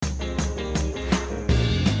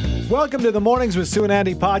Welcome to the Mornings with Sue and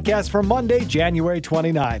Andy podcast for Monday, January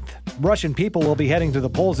 29th. Russian people will be heading to the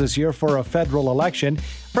polls this year for a federal election.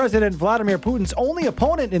 President Vladimir Putin's only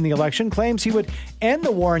opponent in the election claims he would end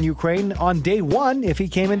the war in Ukraine on day one if he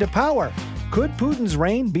came into power. Could Putin's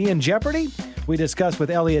reign be in jeopardy? We discuss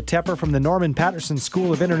with Elliott Tepper from the Patterson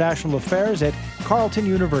School of International Affairs at Carleton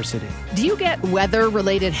University. Do you get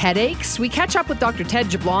weather-related headaches? We catch up with Dr. Ted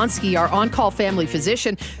Jablonski, our on-call family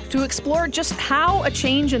physician, to explore just how a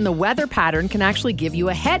change in the weather pattern can actually give you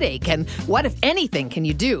a headache and what, if anything, can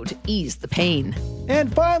you do to ease the pain.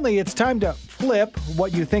 And finally, it's time to flip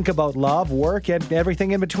what you think about love, work, and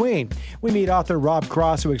everything in between. We meet author Rob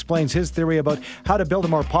Cross, who explains his theory about how to build a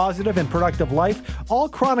more positive and productive life, all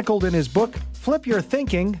chronicled in his book, Flip Your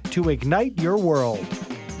Thinking to Ignite Your World.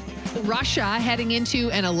 Russia heading into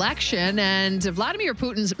an election, and Vladimir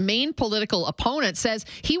Putin's main political opponent says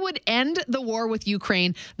he would end the war with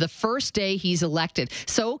Ukraine the first day he's elected.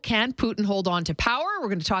 So can Putin hold on to power? We're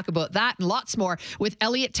going to talk about that and lots more with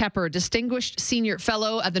Elliott Tepper, distinguished senior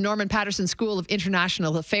fellow at the Patterson School of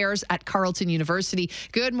International Affairs at Carleton University.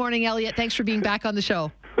 Good morning, Elliott. Thanks for being back on the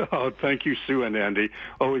show. Oh, thank you, Sue and Andy.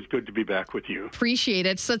 Always good to be back with you. Appreciate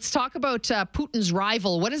it. So let's talk about Putin's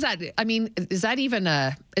rival. What is that? I mean, is that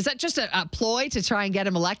just a ploy to try and get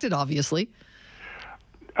him elected, obviously?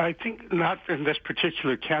 I think not in this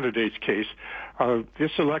particular candidate's case.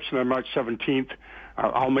 This election on March 17th,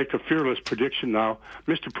 I'll make a fearless prediction now.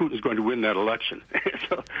 Mr. Putin is going to win that election.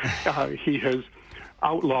 So, he has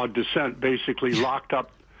outlawed dissent, basically locked up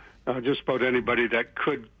just about anybody that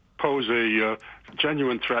could pose a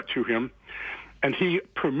genuine threat to him, and he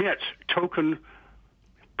permits token,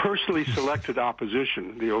 personally selected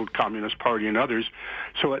opposition, the old Communist Party and others,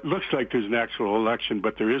 so it looks like there's an actual election,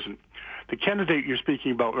 but there isn't. The candidate you're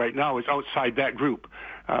speaking about right now is outside that group.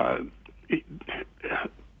 Mr.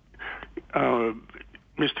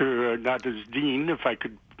 Nadazdin, if I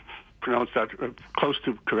could pronounce that close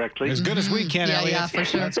to correctly. As good as we can, Elliott. Yeah, for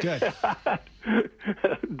sure. That's good.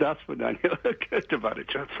 That's what I good about it,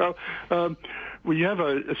 Jeff. So we have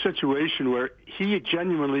a situation where he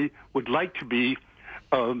genuinely would like to be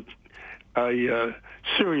a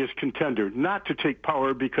serious contender, not to take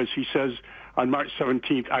power because he says on March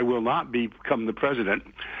 17th, I will not become the president,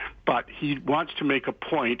 but he wants to make a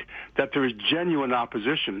point that there is genuine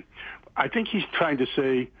opposition. I think he's trying to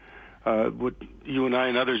say what you and I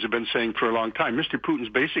and others have been saying for a long time. Mr. Putin's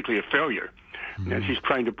basically a failure. Mm-hmm. And he's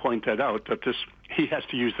trying to point that out, that he has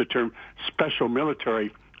to use the term special military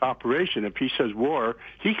operation. If he says war,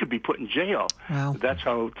 he could be put in jail. Wow. That's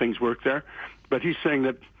how things work there. But he's saying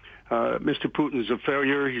that Mr. Putin is a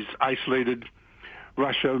failure. He's isolated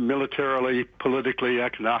Russia militarily, politically,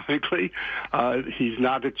 economically. He's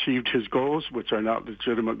not achieved his goals, which are not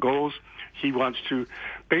legitimate goals. He wants to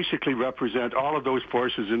basically represent all of those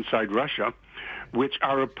forces inside Russia, which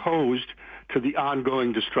are opposed to the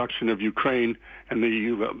ongoing destruction of Ukraine and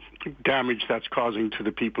the damage that's causing to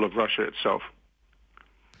the people of Russia itself.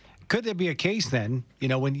 Could there be a case then,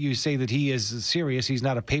 when you say that he is serious, he's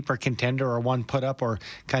not a paper contender or one put up or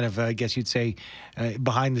kind of, I guess you'd say,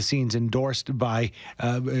 behind the scenes endorsed by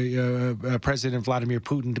President Vladimir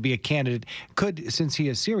Putin to be a candidate. Could, since he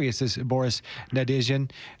is serious, as Boris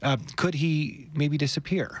Nadezhdin, could he maybe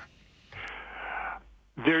disappear?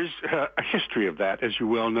 There's a history of that, as you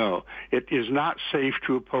well know. It is not safe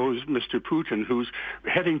to oppose Mr. Putin, who's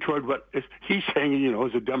heading toward what he's saying,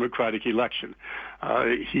 is a democratic election.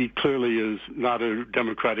 He clearly is not a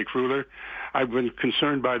democratic ruler. I've been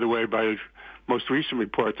concerned, by the way, by a most recent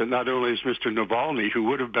report that not only is Mr. Navalny, who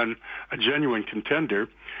would have been a genuine contender,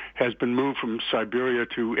 has been moved from Siberia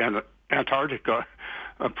to Antarctica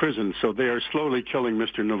prison. So they are slowly killing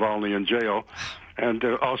Mr. Navalny in jail. And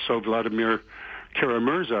also Vladimir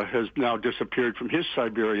Kara-Murza has now disappeared from his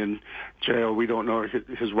Siberian jail. We don't know,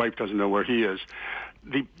 his wife doesn't know where he is.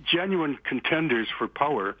 The genuine contenders for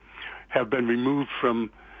power have been removed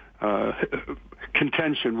from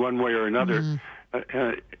contention one way or another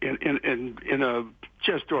in a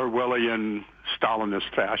just Orwellian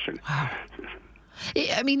Stalinist fashion. Wow.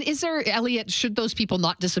 I mean, Elliott, should those people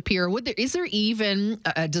not disappear, is there even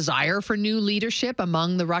a desire for new leadership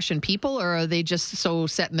among the Russian people, or are they just so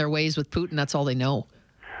set in their ways with Putin, that's all they know?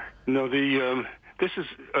 No, this is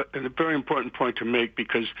a very important point to make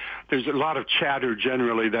because there's a lot of chatter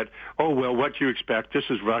generally that, what do you expect? This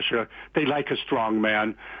is Russia. They like a strong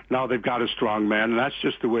man. Now they've got a strong man, and that's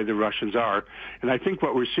just the way the Russians are. And I think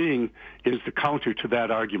what we're seeing is the counter to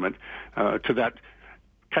that argument, to that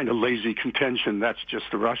kind of lazy contention, that's just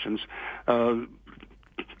the Russians. Thousands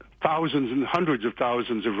and hundreds of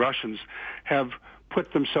thousands of Russians have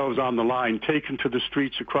put themselves on the line, taken to the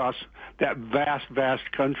streets across that vast,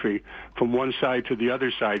 vast country from one side to the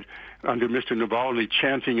other side under Mr. Navalny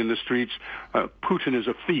chanting in the streets, Putin is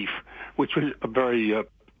a thief, which was a very,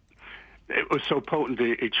 it was so potent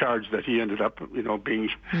a charge that he ended up, being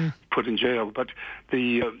put in jail. But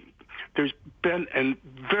there's been a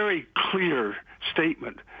very clear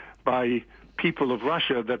statement by people of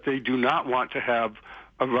Russia that they do not want to have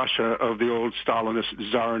a Russia of the old Stalinist,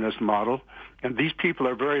 Tsarist model. And these people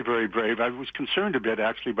are very, very brave. I was concerned a bit,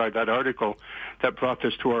 actually, by that article that brought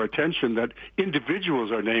this to our attention, that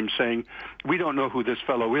individuals are named saying, we don't know who this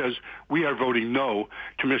fellow is. We are voting no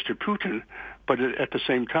to Mr. Putin. But at the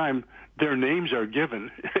same time, their names are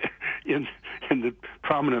given in the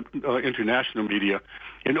prominent international media.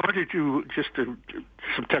 In order to,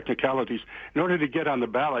 some technicalities, in order to get on the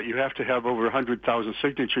ballot, you have to have over 100,000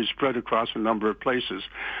 signatures spread across a number of places.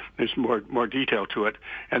 There's more detail to it.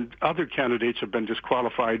 And other candidates have been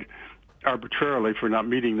disqualified arbitrarily for not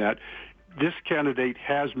meeting that. This candidate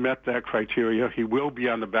has met that criteria. He will be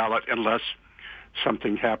on the ballot unless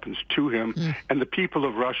something happens to him. And the people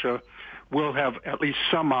of Russia will have at least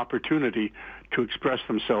some opportunity to express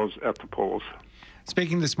themselves at the polls.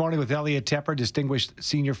 Speaking this morning with Elliott Tepper, Distinguished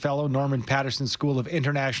Senior Fellow, Norman Patterson School of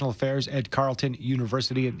International Affairs at Carleton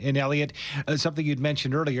University. And Elliott, something you'd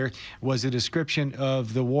mentioned earlier was a description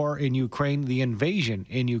of the war in Ukraine, the invasion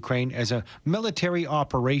in Ukraine, as a military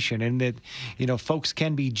operation, and that, folks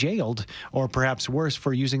can be jailed or perhaps worse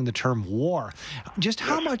for using the term war. Just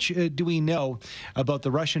how much do we know about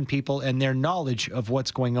the Russian people and their knowledge of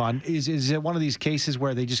what's going on? Is it one of these cases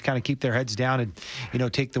where they just kind of keep their heads down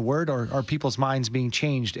and, take the word, or are people's minds being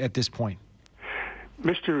changed at this point?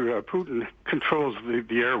 Mr. Putin controls the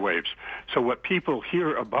airwaves. So what people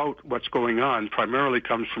hear about what's going on primarily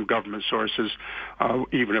comes from government sources,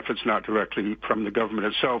 even if it's not directly from the government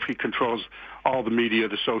itself. He controls all the media,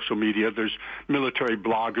 the social media. There's military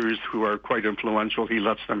bloggers who are quite influential. He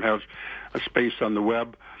lets them have a space on the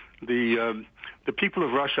web. The people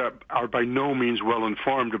of Russia are by no means well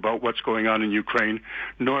informed about what's going on in Ukraine,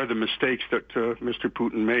 nor the mistakes that Mr.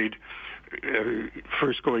 Putin made.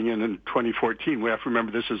 First going in 2014, we have to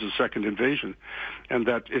remember this is a second invasion, and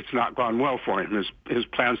that it's not gone well for him. His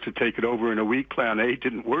plans to take it over in a week, Plan A,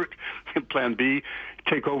 didn't work. Plan B,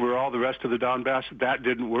 take over all the rest of the Donbass, that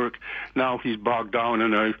didn't work. Now he's bogged down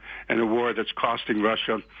in a war that's costing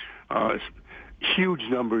Russia huge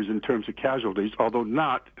numbers in terms of casualties, although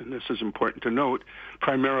not, and this is important to note,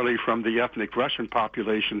 primarily from the ethnic Russian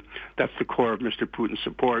population. That's the core of Mr. Putin's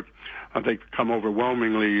support. They come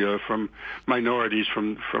overwhelmingly from minorities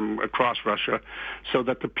from across Russia, so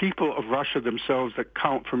that the people of Russia themselves that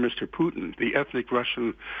count for Mr. Putin, the ethnic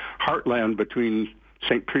Russian heartland between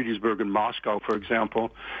St. Petersburg and Moscow, for example,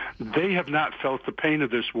 they have not felt the pain of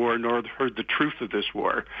this war nor heard the truth of this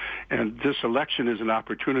war. And this election is an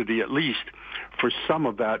opportunity, at least, for some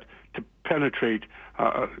of that to penetrate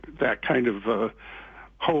that kind of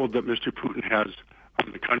hold that Mr. Putin has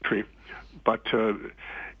on the country. But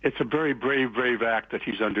it's a very brave, brave act that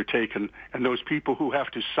he's undertaken. And those people who have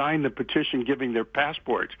to sign the petition giving their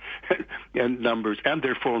passports and numbers and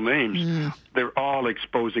their full names, they're all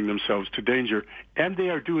exposing themselves to danger. And they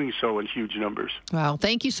are doing so in huge numbers. Wow.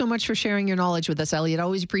 Thank you so much for sharing your knowledge with us, Elliott.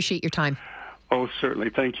 Always appreciate your time. Oh, certainly.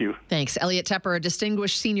 Thank you. Thanks. Elliott Tepper, a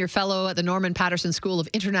Distinguished Senior Fellow at the Norman Patterson School of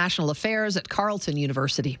International Affairs at Carleton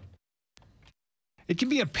University. It can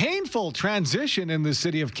be a painful transition in the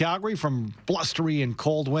city of Calgary from blustery and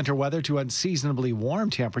cold winter weather to unseasonably warm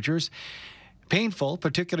temperatures. Painful,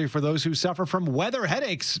 particularly for those who suffer from weather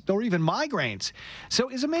headaches or even migraines. So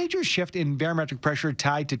is a major shift in barometric pressure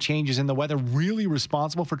tied to changes in the weather really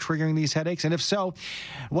responsible for triggering these headaches? And if so,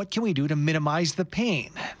 what can we do to minimize the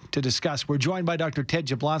pain? To discuss, we're joined by Dr. Ted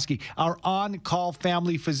Jablonski, our on-call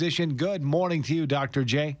family physician. Good morning to you, Dr.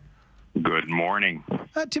 J. Good morning.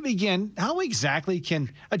 To begin, how exactly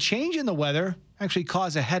can a change in the weather actually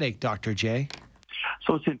cause a headache, Dr. J?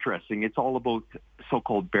 So it's interesting. It's all about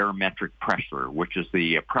so-called barometric pressure, which is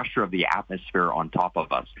the pressure of the atmosphere on top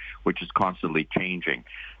of us, which is constantly changing.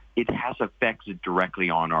 It has effects directly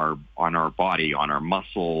on our body, on our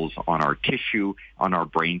muscles, on our tissue, on our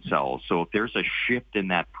brain cells. So if there's a shift in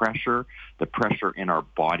that pressure, the pressure in our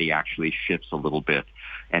body actually shifts a little bit.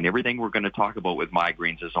 And everything we're going to talk about with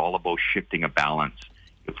migraines is all about shifting a balance.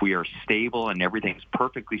 If we are stable and everything's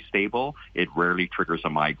perfectly stable, it rarely triggers a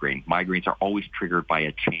migraine. Migraines are always triggered by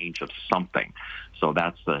a change of something. So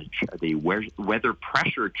that's the weather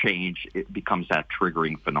pressure change. It becomes that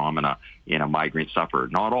triggering phenomena in a migraine sufferer.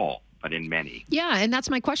 Not all, but in many. Yeah, and that's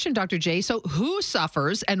my question, Dr. J. So who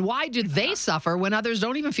suffers and why do they suffer when others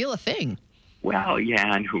don't even feel a thing? Well,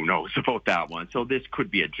 yeah, and who knows about that one. So this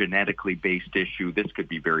could be a genetically based issue. This could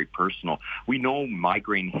be very personal. We know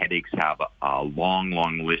migraine headaches have a long,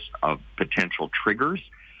 long list of potential triggers.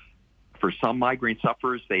 For some migraine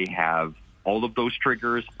sufferers, they have all of those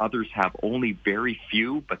triggers. Others have only very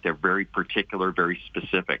few, but they're very particular, very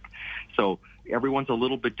specific. So everyone's a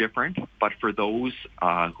little bit different, but for those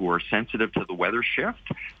who are sensitive to the weather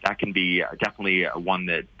shift, that can be definitely one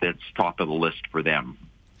that's top of the list for them.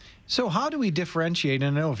 So how do we differentiate?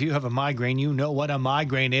 And I know if you have a migraine, you know what a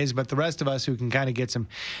migraine is, but the rest of us who can kind of get some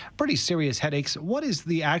pretty serious headaches, what is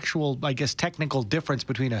the actual, I guess, technical difference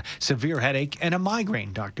between a severe headache and a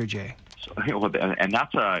migraine, Dr. J? So, and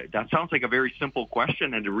that sounds like a very simple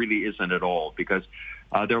question, and it really isn't at all, because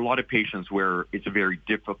there are a lot of patients where it's very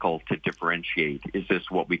difficult to differentiate. Is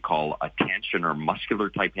this what we call a tension or muscular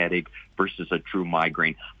type headache versus a true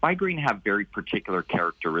migraine? Migraine have very particular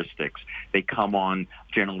characteristics. They come on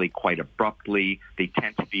generally quite abruptly. They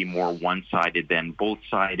tend to be more one-sided than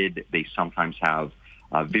both-sided. They sometimes have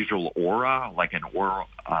visual aura, like an aura,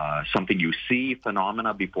 something you see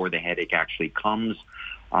phenomena before the headache actually comes.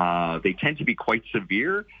 They tend to be quite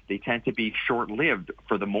severe. They tend to be short-lived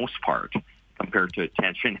for the most part compared to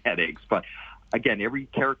tension headaches. But again, every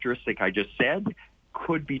characteristic I just said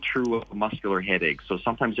could be true of muscular headaches. So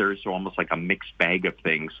sometimes there is almost like a mixed bag of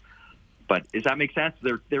things. But does that make sense?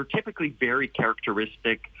 They're typically very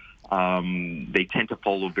characteristic. They tend to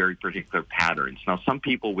follow very particular patterns. Now, some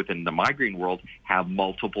people within the migraine world have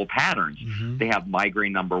multiple patterns. Mm-hmm. They have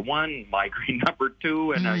migraine number 1, migraine number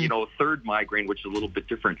 2, and a third migraine, which is a little bit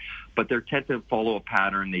different. But they tend to follow a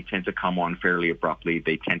pattern. They tend to come on fairly abruptly.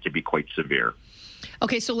 They tend to be quite severe.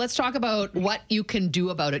 Okay, so let's talk about what you can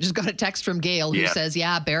do about it. Just got a text from Gail who says,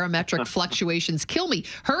 barometric fluctuations kill me.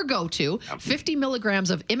 Her go-to, 50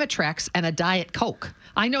 milligrams of Imitrex and a Diet Coke.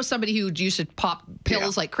 I know somebody who used to pop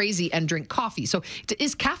pills like crazy and drink coffee. So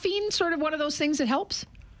is caffeine sort of one of those things that helps?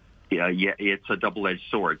 Yeah, it's a double-edged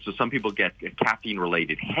sword. So some people get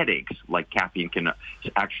caffeine-related headaches, like caffeine can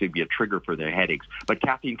actually be a trigger for their headaches. But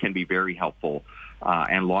caffeine can be very helpful.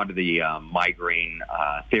 And a lot of the migraine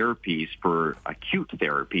therapies for acute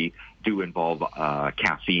therapy do involve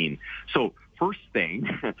caffeine. So first thing,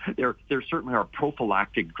 there certainly are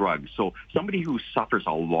prophylactic drugs. So somebody who suffers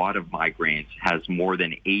a lot of migraines, has more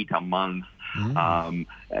than 8 a month,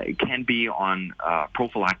 can be on a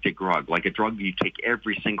prophylactic drug, like a drug you take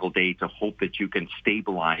every single day to hope that you can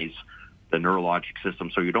stabilize the neurologic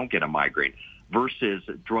system so you don't get a migraine, versus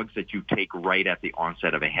drugs that you take right at the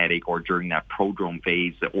onset of a headache or during that prodrome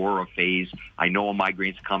phase, the aura phase. I know a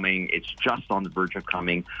migraine's coming. It's just on the verge of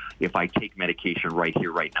coming. If I take medication right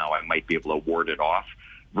here, right now, I might be able to ward it off,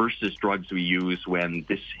 versus drugs we use when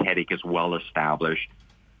this headache is well established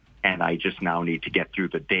and I just now need to get through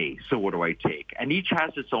the day. So what do I take? And each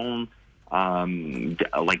has its own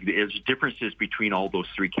there's differences between all those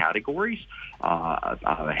 3 categories.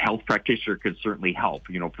 A health practitioner could certainly help,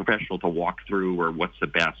 professional to walk through or what's the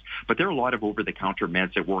best. But there are a lot of over-the-counter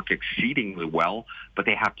meds that work exceedingly well, but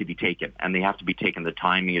they have to be taken. And they have to be taken. The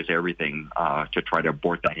timing is everything to try to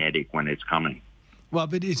abort that headache when it's coming. Well,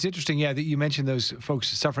 but it's interesting, that you mentioned those folks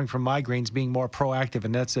suffering from migraines being more proactive,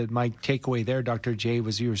 and that's my takeaway there, Dr. J,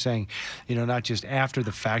 was you were saying, not just after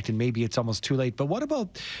the fact, and maybe it's almost too late. But what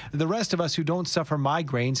about the rest of us who don't suffer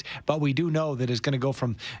migraines, but we do know that it's going to go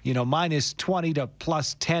from, minus 20 to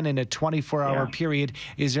plus 10 in a 24-hour period?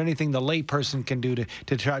 Is there anything the layperson can do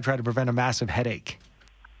to try to prevent a massive headache?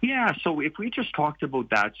 Yeah, so if we just talked about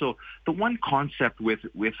that, so the one concept with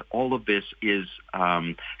all of this is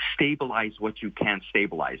stabilize what you can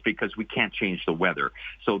stabilize, because we can't change the weather.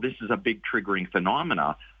 So this is a big triggering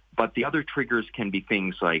phenomena, but the other triggers can be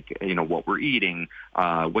things like, what we're eating,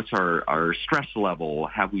 what's our stress level,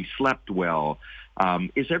 have we slept well,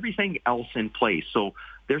 is everything else in place? So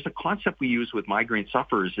there's a concept we use with migraine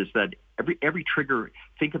sufferers is that every trigger,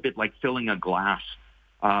 think of it like filling a glass.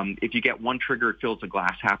 If you get one trigger, it fills the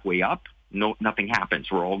glass halfway up. Nothing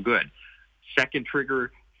happens. We're all good. Second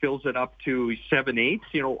trigger fills it up to 7/8,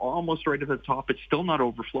 almost right at the top. It's still not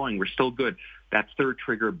overflowing. We're still good. That third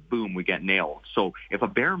trigger, boom, we get nailed. So if a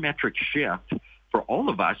barometric shift for all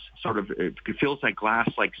of us sort of fills that glass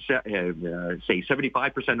like, say,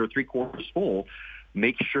 75% or 3/4 full,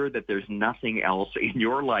 make sure that there's nothing else in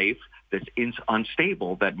your life that's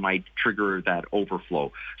unstable that might trigger that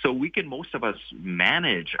overflow. So most of us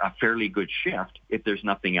manage a fairly good shift if there's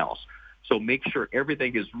nothing else. So make sure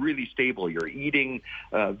everything is really stable. You're eating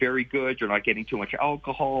very good. You're not getting too much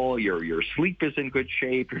alcohol. Your sleep is in good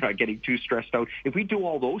shape. You're not getting too stressed out. If we do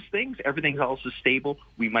all those things, everything else is stable,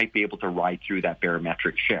 we might be able to ride through that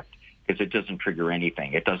barometric shift because it doesn't trigger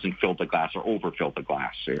anything. It doesn't fill the glass or overfill the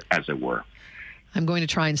glass, as it were. I'm going to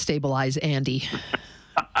try and stabilize Andy.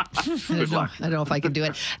 Good luck. I don't know if I can do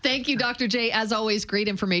it. Thank you, Dr. J. As always, great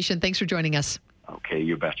information. Thanks for joining us. Okay,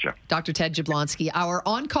 you betcha. Dr. Ted Jablonski, our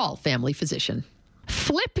on-call family physician.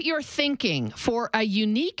 Flip your thinking for a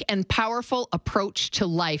unique and powerful approach to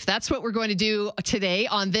life. That's what we're going to do today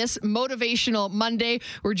on this Motivational Monday.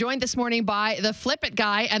 We're joined this morning by the Flip It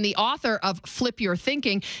guy and the author of Flip Your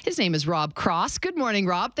Thinking. His name is Rob Cross. Good morning,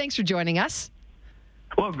 Rob. Thanks for joining us.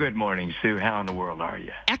 Well, good morning, Sue. How in the world are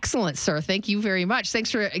you? Excellent, sir. Thank you very much.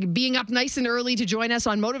 Thanks for being up nice and early to join us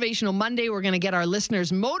on Motivational Monday. We're going to get our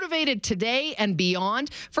listeners motivated today and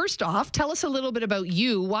beyond. First off, tell us a little bit about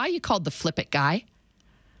you. Why are you called the Flip It guy?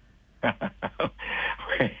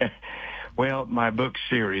 Well, my book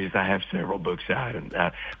series, I have several books out, and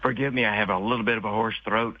forgive me, I have a little bit of a hoarse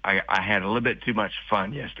throat. I had a little bit too much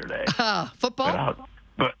fun yesterday. Football?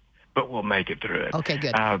 But we'll make it through it. Okay,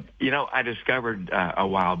 good. I discovered a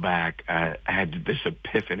while back, I had this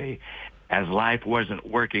epiphany. As life wasn't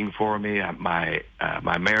working for me, my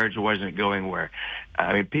marriage wasn't going where,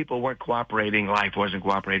 people weren't cooperating, life wasn't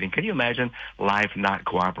cooperating. Can you imagine life not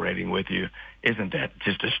cooperating with you? Isn't that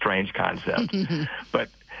just a strange concept?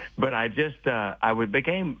 But I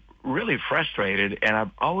became really frustrated, and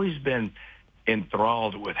I've always been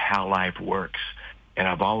enthralled with how life works, and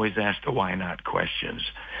I've always asked the why not questions.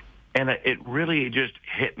 And it really just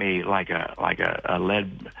hit me like a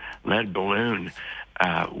lead balloon.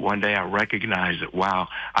 One day I recognized that, wow,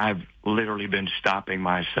 I've literally been stopping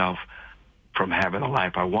myself from having the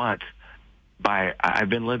life I want. I've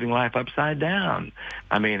been living life upside down.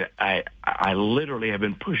 I literally have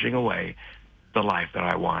been pushing away the life that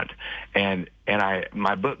I want. And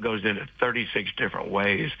my book goes into 36 different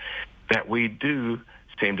ways that we do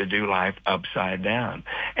seem to do life upside down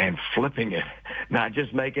and flipping it, not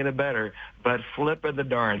just making it better, but flipping the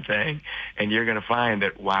darn thing. And you're going to find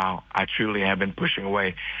that, wow, I truly have been pushing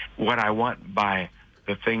away what I want by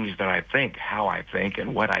the things that I think, how I think,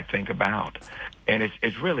 and what I think about. And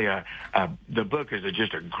it's really the book is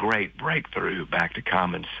just a great breakthrough back to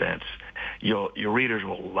common sense. Your readers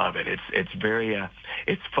will love it. It's very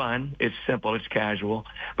it's fun, it's simple, it's casual,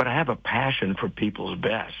 but I have a passion for people's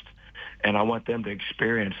best. And I want them to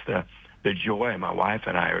experience the joy my wife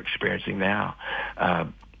and I are experiencing now.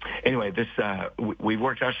 Anyway, we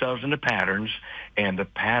worked ourselves into patterns, and the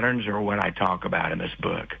patterns are what I talk about in this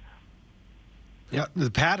book. Yeah,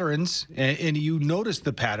 the patterns, and you notice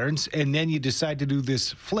the patterns, and then you decide to do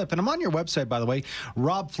this flip. And I'm on your website, by the way,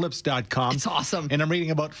 robflips.com. It's awesome. And I'm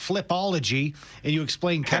reading about flipology, and you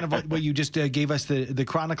explain kind of what you just gave us, the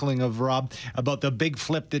chronicling of, Rob, about the big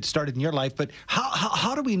flip that started in your life. But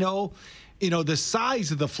how do we know, the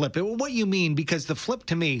size of the flip, what you mean? Because the flip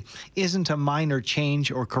to me isn't a minor change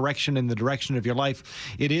or correction in the direction of your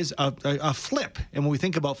life. It is a flip. And when we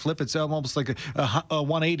think about flip, it's almost like a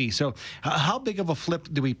 180. So how big of a flip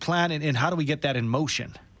do we plan, and how do we get that in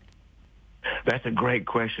motion? That's a great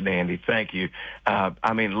question, Andy. Thank you.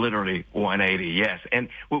 Literally 180, yes. And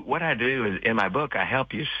what I do is, in my book, I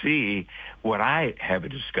help you see what I have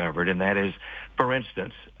discovered, and that is, for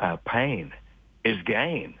instance, pain is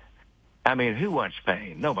gain. Who wants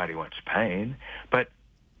pain? Nobody wants pain. But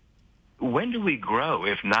when do we grow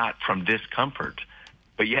if not from discomfort?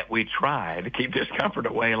 But yet we try to keep discomfort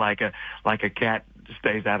away like a cat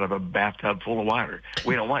stays out of a bathtub full of water.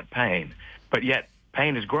 We don't want pain. But yet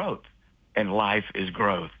pain is growth, and life is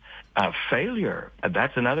growth. Failure,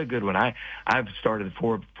 that's another good one. I've started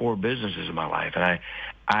four businesses in my life, and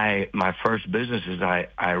my first business is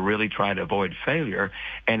I really try to avoid failure,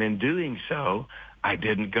 and in doing so, I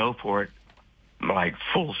didn't go for it like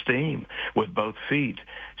full steam with both feet.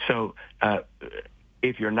 So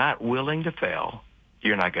if you're not willing to fail,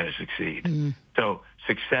 you're not going to succeed. Mm-hmm. So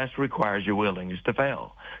success requires your willingness to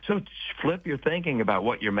fail. So flip your thinking about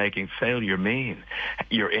what you're making failure mean.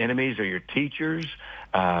 Your enemies are your teachers.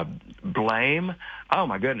 Blame. Oh,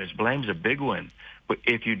 my goodness, blame's a big one. But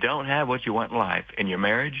if you don't have what you want in life, in your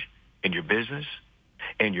marriage, in your business,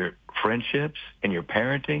 in your friendships, in your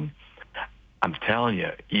parenting, I'm telling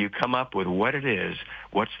you, you come up with what it is.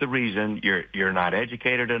 What's the reason? You're not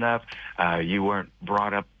educated enough. You weren't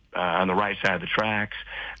brought up on the right side of the tracks.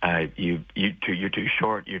 You're too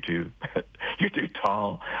short. You're too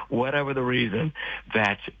tall. Whatever the reason,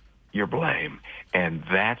 that's your blame, and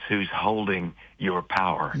that's who's holding your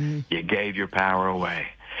power. Mm. You gave your power away.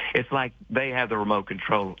 It's like they have the remote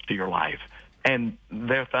control to your life, and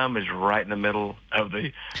their thumb is right in the middle of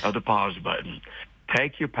the pause button.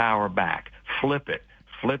 Take your power back. Flip it.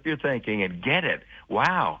 Flip your thinking and get it.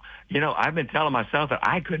 Wow. I've been telling myself that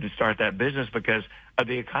I couldn't start that business because of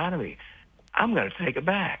the economy. I'm going to take it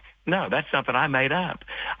back. No, that's something I made up.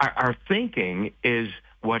 Our thinking is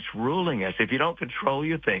what's ruling us. If you don't control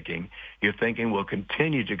your thinking will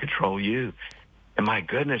continue to control you. And my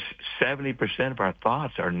goodness, 70% of our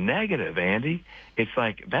thoughts are negative, Andy. It's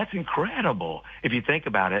like, that's incredible. If you think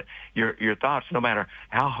about it, your thoughts, no matter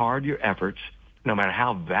how hard your efforts, no matter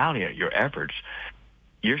how valiant your efforts,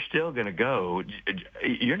 you're still going to go,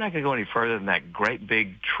 you're not going to go any further than that great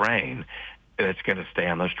big train that's going to stay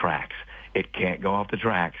on those tracks. It can't go off the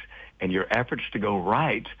tracks. And your efforts to go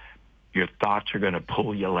right, your thoughts are going to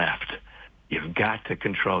pull you left. You've got to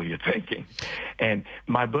control your thinking. And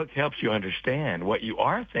my book helps you understand what you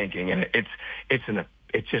are thinking. And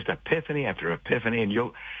it's just epiphany after epiphany. And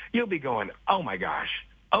you'll be going, oh my gosh.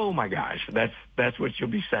 That's what you'll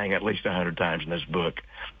be saying at least 100 times in this book.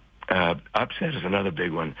 Upset is another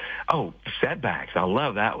big one. Oh, setbacks. I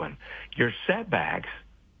love that one. Your setbacks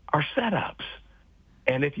are setups.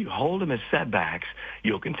 And if you hold them as setbacks,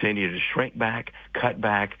 you'll continue to shrink back, cut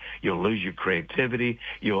back. You'll lose your creativity.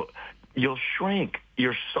 You'll shrink.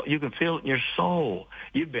 You can feel it in your soul.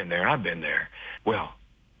 You've been there. I've been there. Well,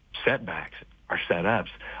 setbacks are setups.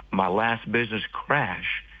 My last business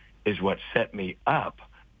crash is what set me up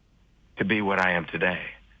to be what I am today.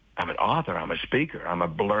 I'm an author. I'm a speaker. I'm a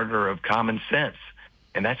blurter of common sense.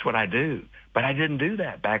 And that's what I do. But I didn't do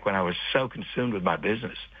that back when I was so consumed with my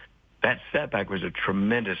business. That setback was a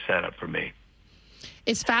tremendous setup for me.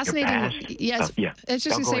 It's fascinating. Yes. Yeah. It's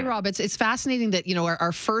just to say, Rob, it's fascinating that,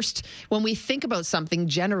 our first, when we think about something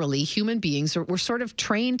generally, human beings, we're sort of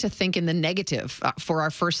trained to think in the negative for our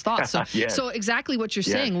first thoughts. So, yes. So exactly what you're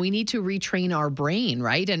saying, we need to retrain our brain,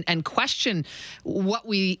 right? And question what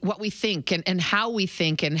we think and how we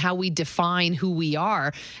think and how we define who we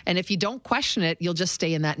are. And if you don't question it, you'll just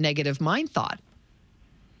stay in that negative mind thought.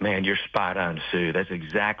 Man, you're spot on, Sue. That's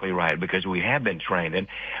exactly right, because we have been trained. And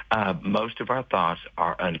most of our thoughts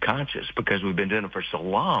are unconscious because we've been doing it for so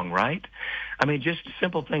long, right? I mean, just a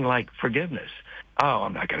simple thing like forgiveness. Oh,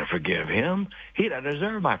 I'm not going to forgive him. He doesn't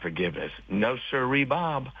deserve my forgiveness. No, sirree,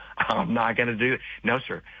 Bob. I'm not going to do it. No,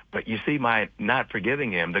 sir. But you see, my not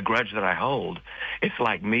forgiving him, the grudge that I hold, it's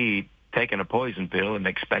like me taking a poison pill and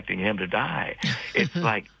expecting him to die. It's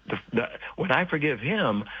like when I forgive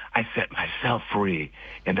him, I set myself free,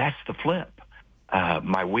 and that's the flip.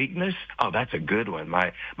 My weakness, that's a good one.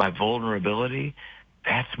 My vulnerability,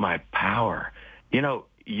 that's my power.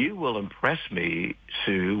 You will impress me,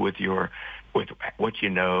 Sue, with what you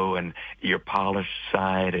know and your polished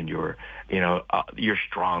side and your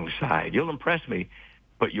strong side. You'll impress me,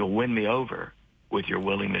 but you'll win me over with your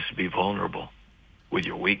willingness to be vulnerable, with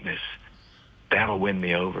your weakness. That'll win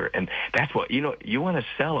me over. And that's what, you want to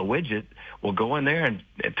sell a widget, well, go in there and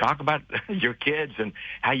talk about your kids and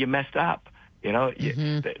how you messed up.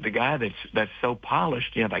 The guy that's so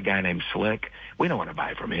polished, that guy named Slick, we don't want to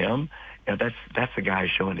buy from him. That's the guy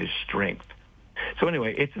showing his strength. So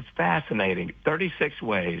anyway, it's fascinating. 36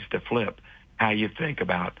 ways to flip how you think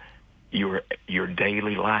about your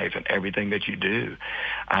daily life and everything that you do.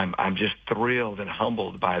 I'm just thrilled and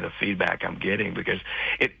humbled by the feedback I'm getting because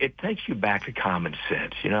it takes you back to common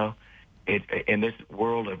sense, in this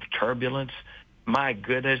world of turbulence. My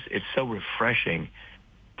goodness, it's so refreshing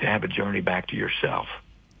to have a journey back to yourself.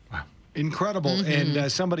 Wow. Incredible. Mm-hmm.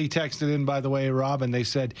 And somebody texted in, by the way, Rob, and they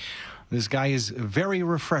said, this guy is very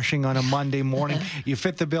refreshing on a Monday morning. You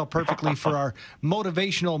fit the bill perfectly for our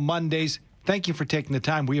motivational Mondays. Thank you for taking the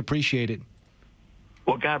time. We appreciate it.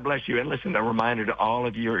 Well, God bless you. And listen, a reminder to all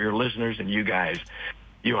of your listeners and you guys,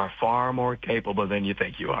 you are far more capable than you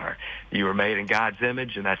think you are. You were made in God's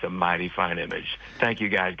image, and that's a mighty fine image. Thank you,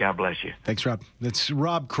 guys. God bless you. Thanks, Rob. That's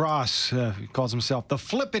Rob Cross. He calls himself the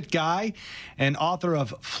Flip It Guy and author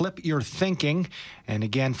of Flip Your Thinking. And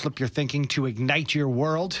again, Flip Your Thinking to Ignite Your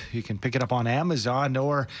World. You can pick it up on Amazon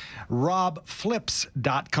or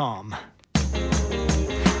robflips.com.